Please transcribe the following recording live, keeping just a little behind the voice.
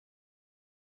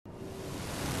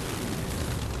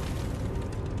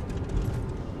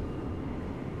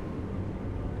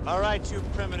All right, you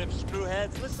primitive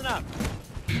screwheads, listen up.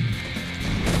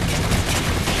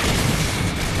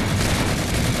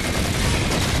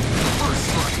 First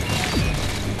strike.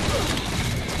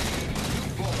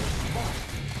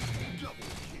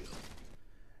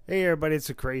 Hey everybody, it's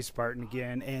the Crazy Spartan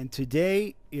again, and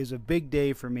today is a big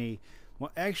day for me.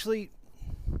 Well, actually,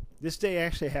 this day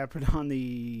actually happened on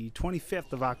the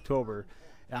 25th of October.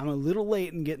 I'm a little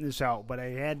late in getting this out, but I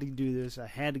had to do this. I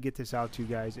had to get this out to you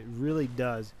guys. It really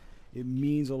does. It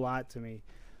means a lot to me.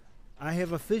 I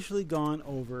have officially gone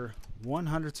over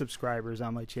 100 subscribers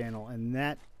on my channel, and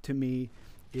that to me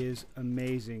is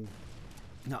amazing.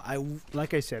 Now,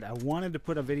 like I said, I wanted to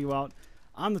put a video out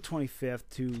on the 25th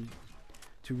to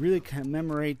really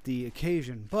commemorate the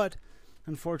occasion, but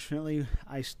unfortunately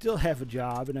I still have a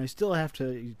job and I still have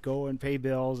to go and pay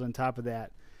bills on top of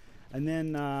that. And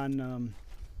then on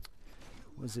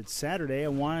was it Saturday, I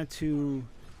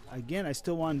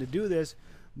still wanted to do this,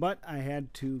 but I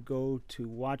had to go to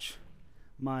watch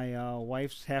my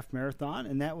wife's half marathon,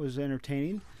 and that was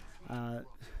entertaining.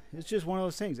 It's just one of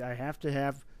those things. I have to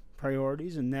have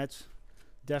priorities, and that's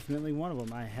definitely one of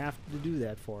them. I have to do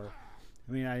that for her.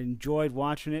 I mean, I enjoyed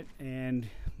watching it, and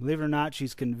believe it or not,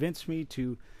 she's convinced me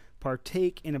to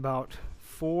partake in about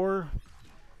four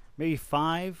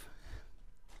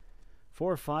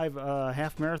or five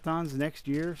half marathons next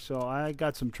year, so I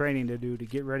got some training to do to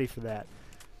get ready for that.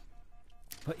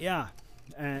 But yeah,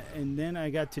 and then I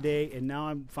got today, and now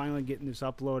I'm finally getting this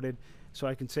uploaded so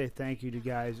I can say thank you to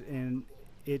guys, and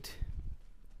it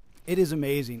is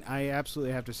amazing. I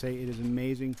absolutely have to say it is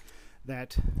amazing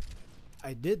that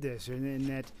I did this, and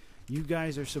that you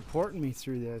guys are supporting me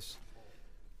through this.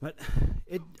 But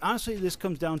honestly, this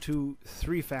comes down to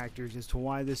three factors as to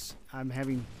why I'm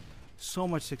having so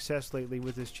much success lately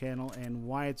with this channel, and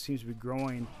why it seems to be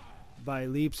growing by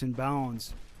leaps and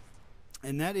bounds.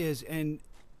 And that is,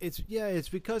 it's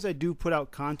because I do put out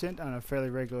content on a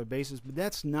fairly regular basis, but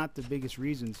that's not the biggest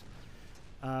reasons.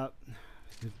 The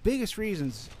biggest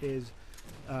reasons is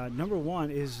number one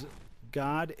is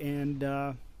God and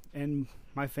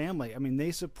my family. I mean, they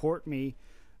support me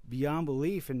beyond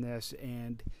belief in this,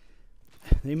 and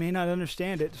they may not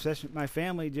understand it. Especially my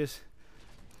family just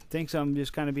thinks I'm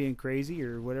just kind of being crazy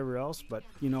or whatever else, but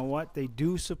you know what? They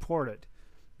do support it.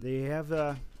 They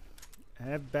have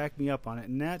backed me up on it,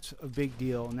 and that's a big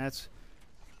deal, and that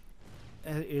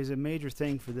is a major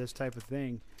thing for this type of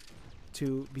thing.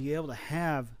 To be able to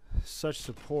have such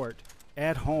support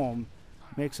at home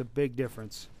makes a big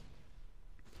difference.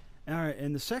 All right,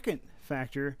 and the second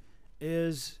factor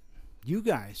is you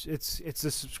guys. It's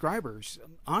the subscribers.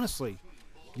 Honestly,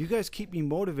 you guys keep me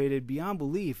motivated beyond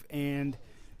belief, and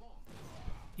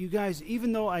you guys,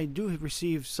 even though I do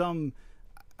receive some,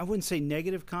 I wouldn't say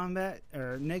negative combat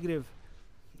or negative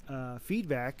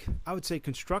feedback, I would say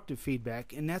constructive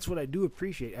feedback, and that's what I do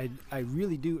appreciate. I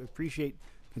really do appreciate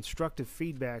constructive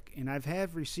feedback, and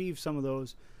have received some of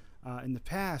those in the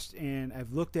past, and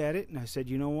I've looked at it and I said,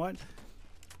 you know what?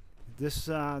 This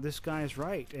guy is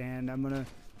right, and I'm gonna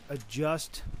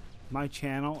adjust my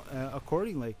channel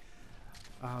accordingly.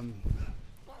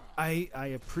 I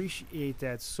appreciate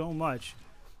that so much.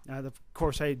 Of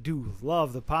course, I do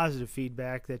love the positive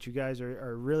feedback that you guys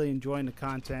are really enjoying the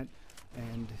content,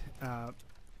 and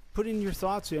putting your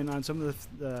thoughts in on some of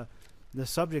the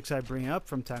subjects I bring up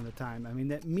from time to time. I mean,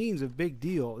 that means a big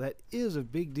deal. That is a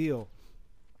big deal.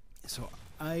 So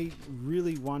I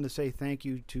really want to say thank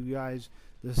you to you guys,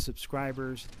 the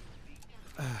subscribers.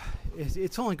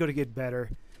 It's only going to get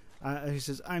better. He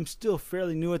says, I'm still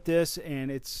fairly new at this,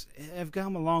 and I've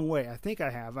come a long way. I think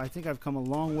I've come a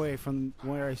long way from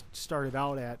where I started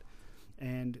out at,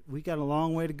 and we got a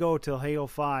long way to go till Halo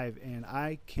 5, and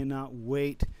I cannot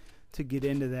wait to get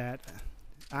into that.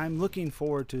 I'm looking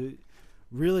forward to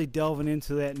really delving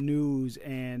into that news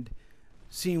and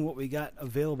seeing what we got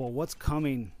available, what's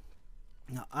coming.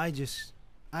 Now, I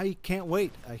can't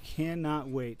wait. I cannot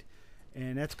wait.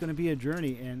 And that's going to be a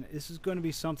journey, and this is going to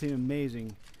be something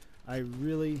amazing. I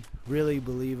really, really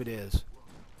believe it is.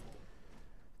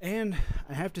 And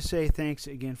I have to say thanks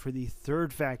again for the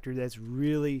third factor that's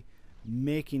really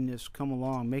making this come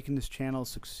along, making this channel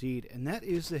succeed, and that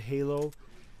is the Halo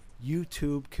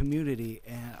YouTube community.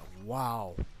 And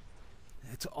wow,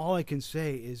 that's all I can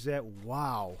say is that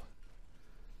wow,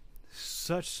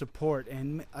 such support.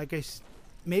 And like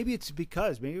maybe it's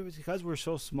because we're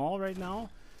so small right now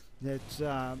that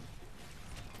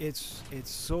it's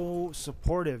so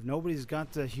supportive. Nobody's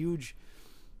got the huge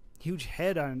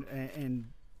head on and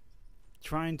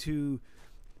trying to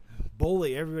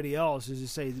bully everybody else, is to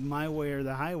say my way or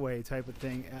the highway type of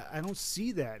thing. I don't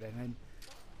see that, and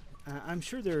I'm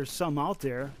sure there are some out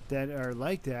there that are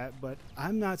like that, but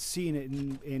I'm not seeing it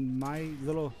in my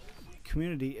little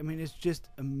community. I mean, it's just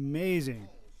amazing.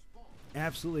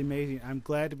 Absolutely amazing. I'm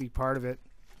glad to be part of it.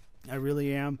 I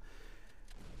really am.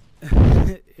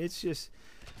 It's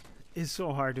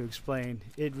so hard to explain.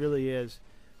 It really is.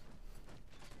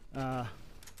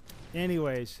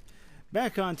 Anyways,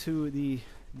 back onto the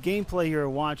gameplay you're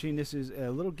watching. This is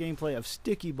a little gameplay of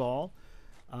Sticky Ball.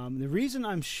 The reason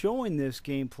I'm showing this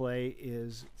gameplay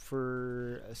is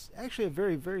for actually a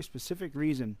very, very specific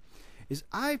reason. Is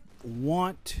I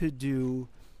want to do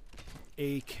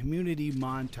a community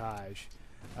montage.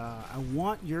 I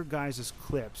want your guys'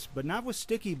 clips, but not with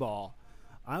Sticky Ball.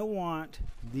 I want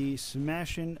the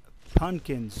Smashing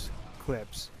Pumpkins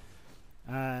clips.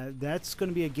 That's going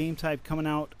to be a game type coming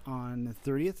out on the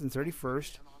 30th and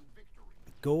 31st.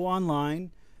 Go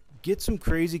online. Get some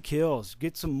crazy kills.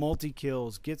 Get some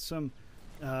multi-kills. Get some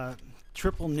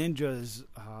triple ninjas.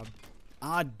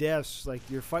 Odd deaths, like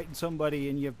you're fighting somebody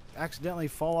and you accidentally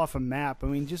fall off a map. I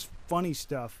mean, just funny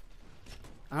stuff.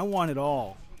 I want it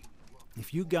all.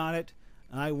 If you got it,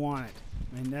 I want it.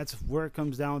 And that's where it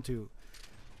comes down to.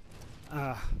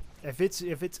 If it's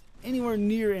anywhere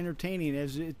near entertaining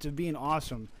as it to being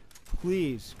awesome,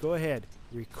 please go ahead,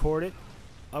 record it,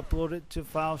 upload it to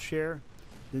file share,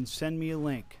 then send me a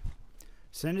link.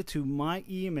 Send it to my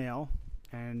email,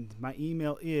 and my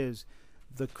email is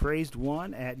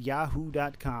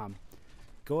thecrazed1@yahoo.com.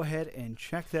 Go ahead and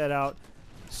check that out.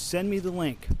 Send me the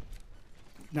link.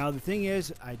 Now the thing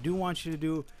is, I do want you to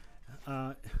do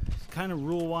kind of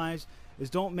rule-wise is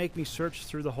don't make me search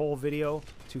through the whole video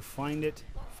to find it,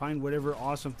 find whatever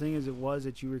awesome thing it was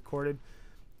that you recorded.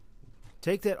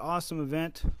 Take that awesome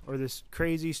event or this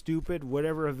crazy, stupid,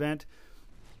 whatever event,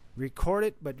 record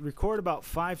it, but record about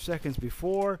 5 seconds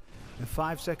before and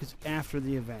 5 seconds after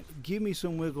the event. Give me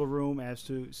some wiggle room as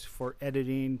to for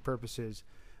editing purposes.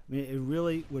 I mean, it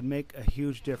really would make a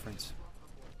huge difference.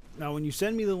 Now, when you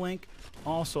send me the link,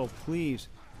 also please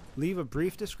leave a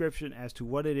brief description as to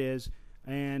what it is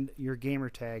and your gamer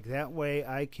tag. That way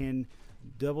I can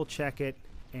double check it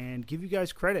and give you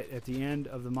guys credit at the end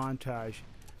of the montage.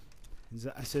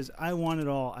 It says, I want it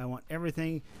all. I want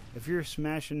everything. If you're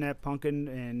smashing that pumpkin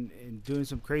and doing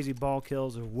some crazy ball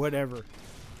kills or whatever,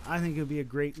 I think it would be a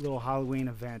great little Halloween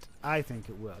event. I think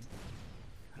it would.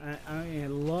 I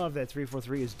love that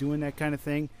 343 is doing that kind of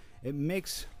thing. It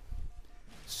makes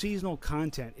seasonal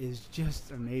content is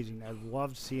just amazing. I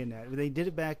loved seeing that. They did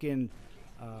it back in,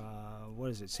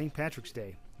 what is it, St. Patrick's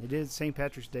Day. They did St.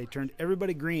 Patrick's Day, turned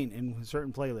everybody green in a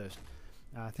certain playlist.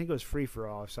 I think it was Free for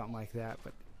All or something like that,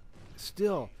 but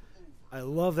still, I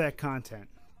love that content.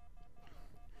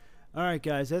 Alright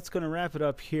guys, that's going to wrap it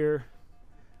up here.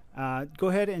 Go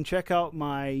ahead and check out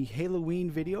my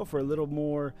Halloween video for a little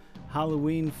more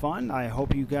Halloween fun. I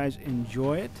hope you guys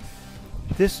enjoy it.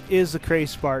 This is the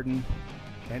Crazed Spartan,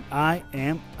 and I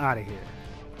am out of here.